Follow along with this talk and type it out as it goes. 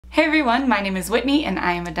Hey everyone, my name is Whitney and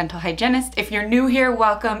I am a dental hygienist. If you're new here,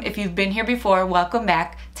 welcome. If you've been here before, welcome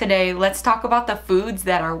back. Today, let's talk about the foods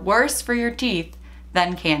that are worse for your teeth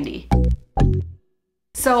than candy.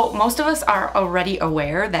 So most of us are already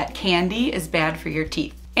aware that candy is bad for your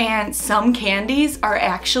teeth. And some candies are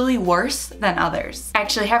actually worse than others. I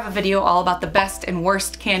actually have a video all about the best and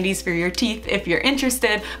worst candies for your teeth if you're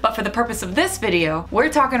interested, but for the purpose of this video, we're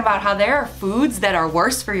talking about how there are foods that are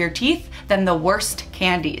worse for your teeth than the worst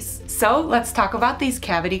candies. So let's talk about these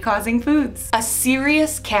cavity-causing foods. A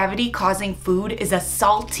serious cavity-causing food is a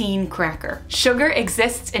saltine cracker. Sugar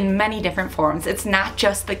exists in many different forms. It's not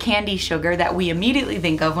just the candy sugar that we immediately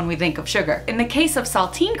think of when we think of sugar. In the case of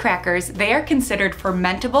saltine crackers, they are considered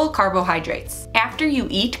fermentable carbohydrates. After you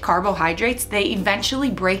eat carbohydrates, they eventually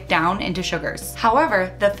break down into sugars.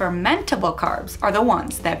 However, the fermentable carbs are the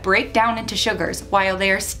ones that break down into sugars while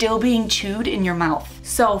they are still being chewed in your mouth.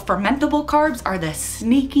 So fermentable carbs are the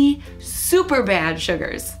sneaky, super bad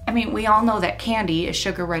sugars. I mean, we all know that candy is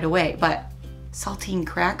sugar right away, but saltine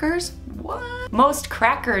crackers? What? Most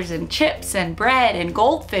crackers and chips and bread and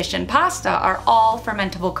goldfish and pasta are all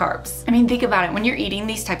fermentable carbs. I mean, think about it. When you're eating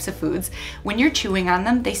these types of foods, when you're chewing on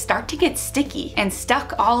them, they start to get sticky and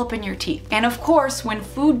stuck all up in your teeth. And of course, when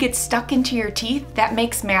food gets stuck into your teeth, that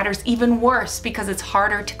makes matters even worse because it's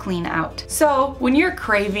harder to clean out. So when you're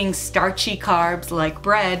craving starchy carbs like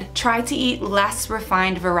bread, try to eat less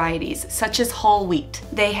refined varieties, such as whole wheat.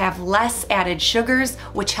 They have less added sugars,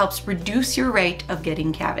 which helps reduce your rate of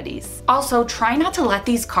getting cavities. Also, try not to let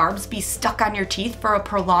these carbs be stuck on your teeth for a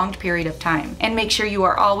prolonged period of time. And make sure you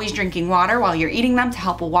are always drinking water while you're eating them to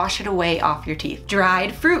help wash it away off your teeth.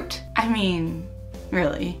 Dried fruit. I mean,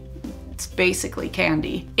 really, it's basically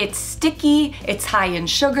candy. It's sticky, it's high in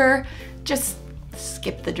sugar. Just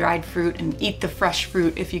skip the dried fruit and eat the fresh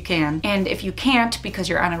fruit if you can. And if you can't because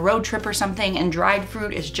you're on a road trip or something and dried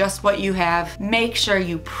fruit is just what you have, make sure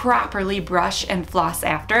you properly brush and floss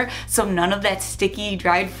after so none of that sticky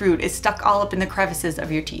dried fruit is stuck all up in the crevices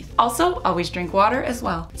of your teeth. Also, always drink water as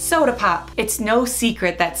well. Soda pop. It's no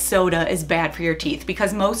secret that soda is bad for your teeth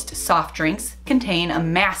because most soft drinks contain a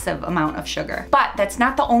massive amount of sugar. But that's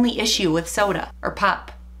not the only issue with soda or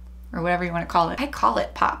pop, or whatever you want to call it. I call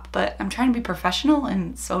it pop, but I'm trying to be professional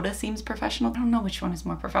and soda seems professional. I don't know which one is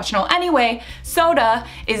more professional. Anyway, soda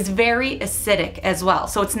is very acidic as well.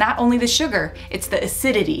 So it's not only the sugar, it's the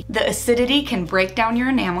acidity. The acidity can break down your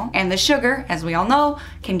enamel, and the sugar, as we all know,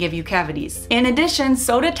 can give you cavities. In addition,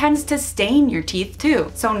 soda tends to stain your teeth too.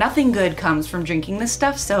 So nothing good comes from drinking this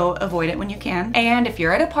stuff, so avoid it when you can. And if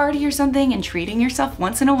you're at a party or something and treating yourself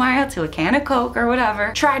once in a while to a can of Coke or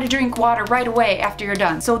whatever, try to drink water right away after you're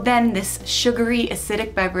done. So then this sugary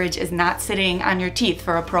acidic beverage is not sitting on your teeth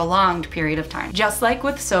for a prolonged period of time. Just like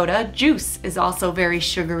with soda, juice is also very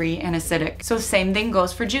sugary and acidic. So same thing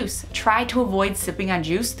goes for juice. Try to avoid sipping on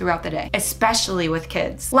juice throughout the day, especially with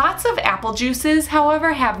kids. Lots of apple juices,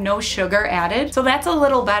 however, have no sugar added, so that's a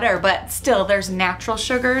little better, but still there's natural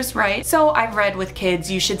sugars, right? So I've read with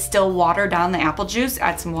kids you should still water down the apple juice,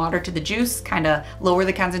 add some water to the juice, kind of lower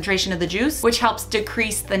the concentration of the juice, which helps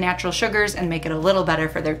decrease the natural sugars and make it a little better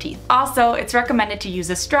for their teeth. Also, it's recommended to use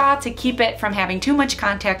a straw to keep it from having too much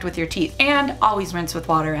contact with your teeth, and always rinse with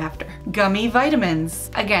water after. Gummy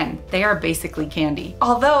vitamins. Again, they are basically candy.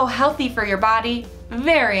 Although healthy for your body,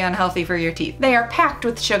 very unhealthy for your teeth. They are packed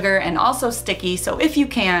with sugar and also sticky, so if you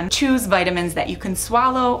can, choose vitamins that you can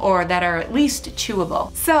swallow or that are at least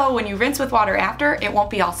chewable. So when you rinse with water after, it won't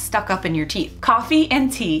be all stuck up in your teeth. Coffee and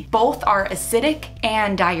tea, both are acidic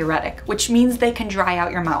and diuretic, which means they can dry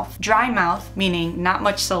out your mouth. Dry mouth, meaning not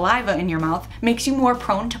much saliva in your mouth, makes you more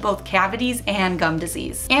prone to both cavities and gum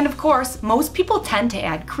disease. And of course, most people tend to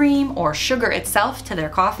add cream or sugar itself to their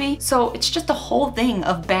coffee, so it's just a whole thing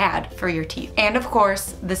of bad for your teeth. And of course,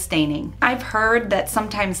 the staining. I've heard that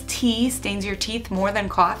sometimes tea stains your teeth more than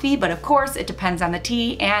coffee, but of course it depends on the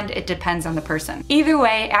tea and it depends on the person. Either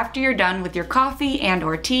way, after you're done with your coffee and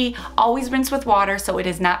or tea, always rinse with water so it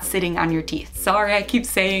is not sitting on your teeth. Sorry, I keep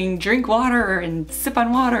saying drink water and sip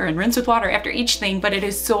on water and rinse with water after each thing, but it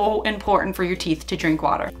is so important for your teeth to drink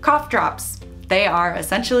water. Cough drops. They are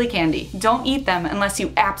essentially candy. Don't eat them unless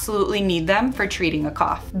you absolutely need them for treating a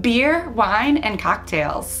cough. Beer, wine, and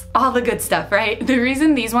cocktails. All the good stuff, right? The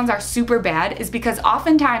reason these ones are super bad is because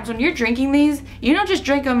oftentimes when you're drinking these, you don't just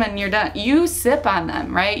drink them and you're done. You sip on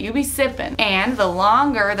them, right? You be sipping. And the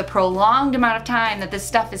longer, the prolonged amount of time that this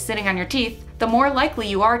stuff is sitting on your teeth, the more likely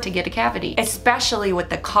you are to get a cavity, especially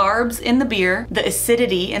with the carbs in the beer, the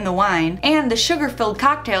acidity in the wine, and the sugar-filled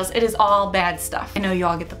cocktails. It is all bad stuff. I know you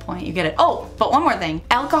all get the point, you get it. Oh, but one more thing.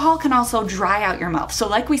 Alcohol can also dry out your mouth. So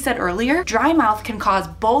like we said earlier, dry mouth can cause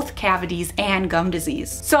both cavities and gum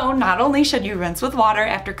disease. So not only should you rinse with water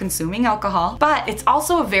after consuming alcohol, but it's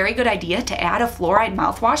also a very good idea to add a fluoride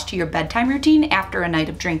mouthwash to your bedtime routine after a night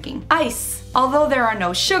of drinking. Ice. Although there are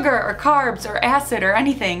no sugar or carbs or acid or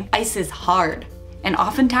anything, ice is hard. And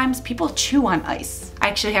oftentimes people chew on ice. I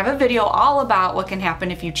actually have a video all about what can happen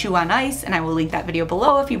if you chew on ice, and I will link that video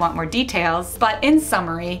below if you want more details. But in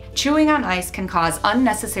summary, chewing on ice can cause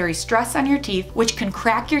unnecessary stress on your teeth, which can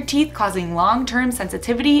crack your teeth, causing long-term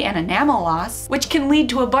sensitivity and enamel loss, which can lead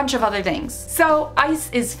to a bunch of other things. So ice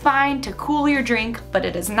is fine to cool your drink, but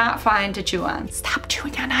it is not fine to chew on. Stop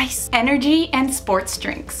chewing on ice. Energy and sports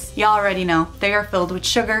drinks. Y'all already know, they are filled with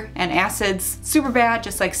sugar and acids. Super bad,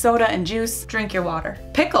 just like soda and juice. Drink your water.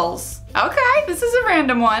 Pickles. Okay, this is a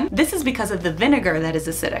random one. This is because of the vinegar that is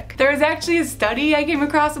acidic. There is actually a study I came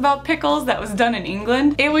across about pickles that was done in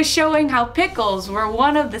England. It was showing how pickles were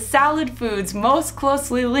one of the salad foods most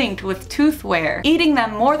closely linked with tooth wear. Eating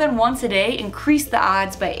them more than once a day increased the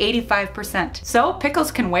odds by 85%. So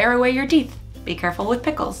pickles can wear away your teeth. Be careful with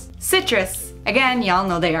pickles. Citrus. Again, y'all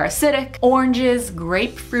know they are acidic. Oranges,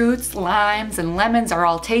 grapefruits, limes, and lemons are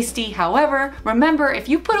all tasty. However, remember, if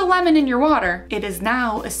you put a lemon in your water, it is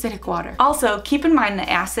now acidic water. Also, keep in mind the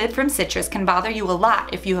acid from citrus can bother you a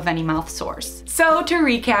lot if you have any mouth sores. So to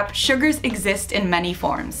recap, sugars exist in many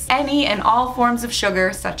forms. Any and all forms of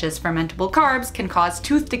sugar, such as fermentable carbs, can cause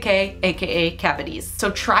tooth decay, aka cavities.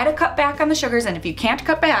 So try to cut back on the sugars, and if you can't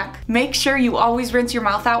cut back, make sure you always rinse your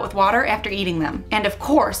mouth out with water after eating them. And of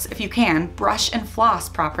course, if you can, brush and floss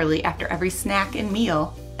properly after every snack and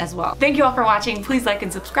meal as well. Thank you all for watching. Please like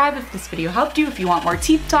and subscribe if this video helped you. If you want more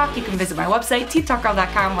teeth talk, you can visit my website,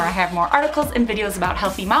 teethtalkgirl.com, where I have more articles and videos about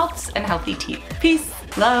healthy mouths and healthy teeth. Peace,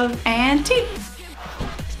 love, and teeth.